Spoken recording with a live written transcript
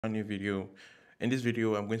A new video. In this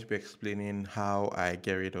video, I'm going to be explaining how I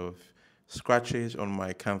get rid of scratches on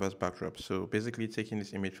my canvas backdrop. So basically taking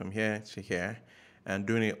this image from here to here and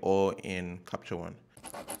doing it all in Capture One.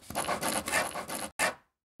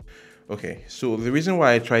 Okay, so the reason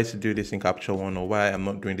why I try to do this in Capture One or why I'm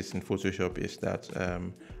not doing this in Photoshop is that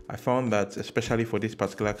I found that especially for this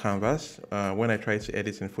particular canvas, when I try to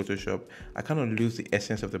edit in Photoshop, I kind of lose the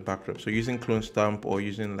essence of the backdrop. So using clone stamp or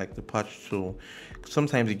using like the patch tool,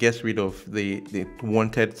 sometimes it gets rid of the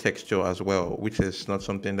wanted texture as well, which is not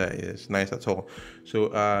something that is nice at all.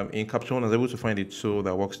 So in Capture One, I was able to find a tool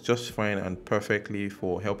that works just fine and perfectly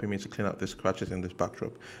for helping me to clean out the scratches in this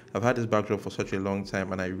backdrop. I've had this backdrop for such a long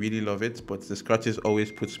time and I really love it, but the scratches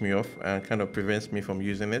always puts me off and kind of prevents me from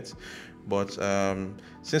using it. But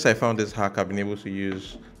since I found this hack, I've been able to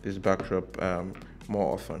use this backdrop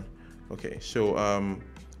more often. Okay, so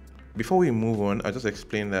before we move on, I just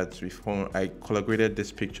explained that before I color graded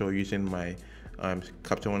this picture using my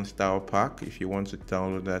Capture One style pack. If you want to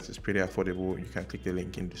download that, it's pretty affordable. You can click the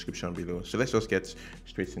link in the description below. So let's just get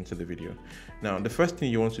straight into the video. Now, the first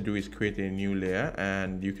thing you want to do is create a new layer,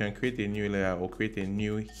 and you can create a new layer or create a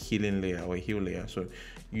new healing layer or a heal layer. So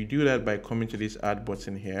you do that by coming to this add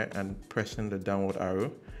button here and pressing the downward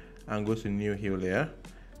arrow and go to new heal layer.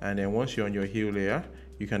 And then once you're on your heal layer,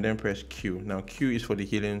 you can then press Q. Now Q is for the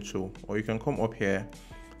healing tool, or you can come up here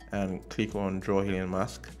and click on draw healing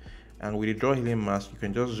mask. And with the draw healing mask, you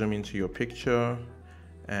can just zoom into your picture,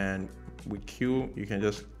 and with Q, you can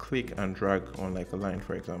just click and drag on like a line,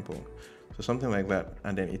 for example. So something like that,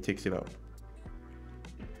 and then it takes it out.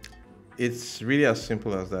 It's really as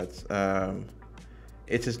simple as that.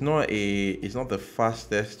 It's not the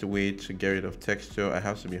fastest way to get rid of texture, I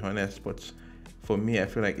have to be honest, but for me, I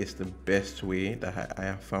feel like it's the best way that I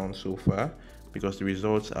have found so far because the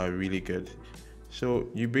results are really good. So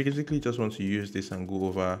you basically just want to use this and go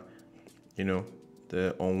over,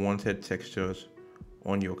 the unwanted textures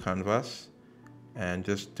on your canvas and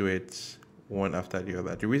just do it one after the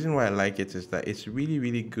other. The reason why I like it is that it's really,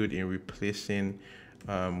 really good in replacing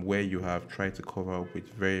where you have tried to cover with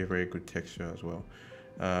very, very good texture as well.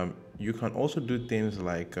 You can also do things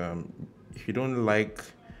like if you don't like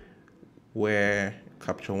where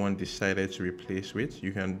Capture One decided to replace with,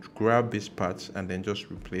 you can grab this part and then just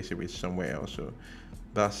replace it with somewhere else. So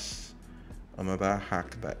that's another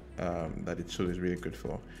hack that that the tool is really good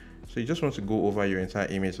for. So you just want to go over your entire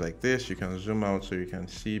image like this. You can zoom out so you can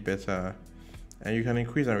see better, and you can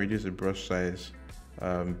increase and reduce the brush size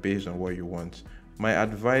based on what you want. My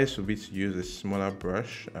advice would be to use a smaller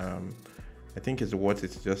brush. I think it's worth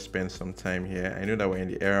it to just spend some time here. I know that we're in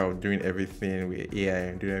the era of doing everything with AI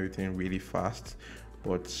and doing everything really fast,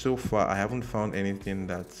 but so far I haven't found anything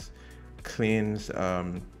that cleans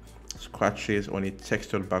scratches on a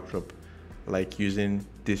textured backdrop like using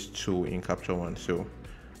this tool in Capture One. So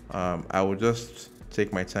I will just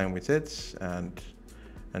take my time with it and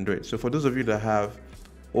do it. So for those of you that have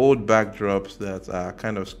old backdrops that are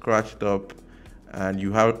kind of scratched up and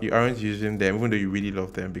you aren't using them even though you really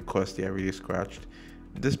love them because they are really scratched,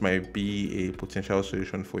 this might be a potential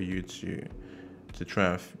solution for you to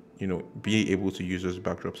try and be able to use those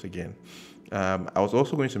backdrops again. I was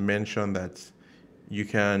also going to mention that you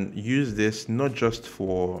can use this not just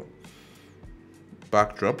for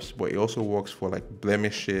backdrops, but it also works for like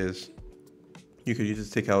blemishes. You could use it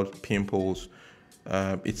to take out pimples.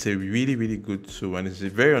 It's a really, really good tool and it's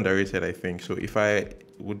very underrated, I think. So if I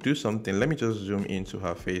would do something, let me just zoom into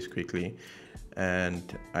her face quickly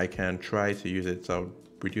and I can try to use it. So I'll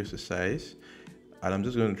reduce the size and I'm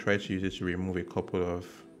just going to try to use it to remove a couple of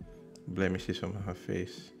blemishes from her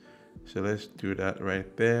face. So let's do that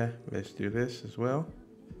right there. Let's do this as well.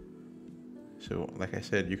 So like I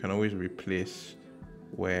said, you can always replace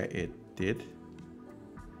where it did,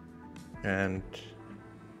 and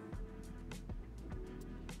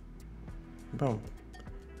boom.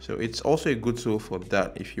 So it's also a good tool for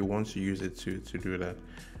that if you want to use it to do that.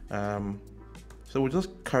 So we'll just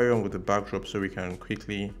carry on with the backdrop so we can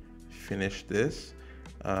quickly finish this.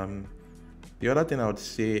 The other thing I would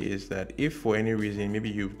say is that if for any reason maybe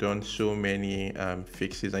you've done so many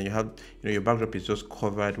fixes and you have your backdrop is just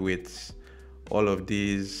covered with all of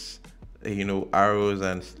these arrows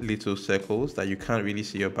and little circles that you can't really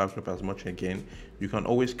see your backdrop as much again, you can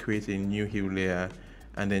always create a new heal layer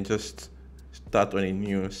and then just start on a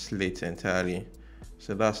new slate entirely.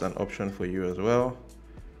 So that's an option for you as well.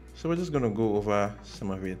 So we're just going to go over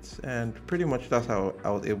some of it, and pretty much that's how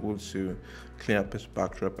I was able to clean up this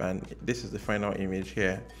backdrop. And this is the final image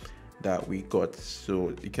here that we got.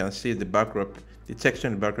 So you can see the backdrop, the texture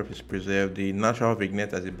in the backdrop is preserved, the natural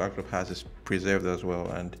vignette as the backdrop has is preserved as well,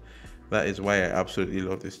 and That is why I absolutely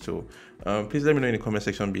love this tool. Please let me know in the comment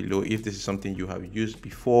section below if this is something you have used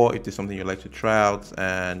before, if this is something you'd like to try out,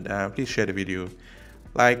 and please share the video,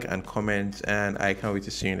 like and comment, and I can't wait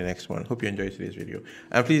to see you in the next one. Hope you enjoyed today's video.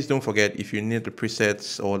 And please don't forget, if you need the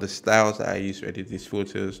presets or the styles that I use to edit these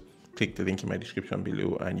photos, click the link in my description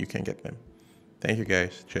below and you can get them. Thank you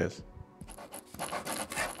guys. Cheers.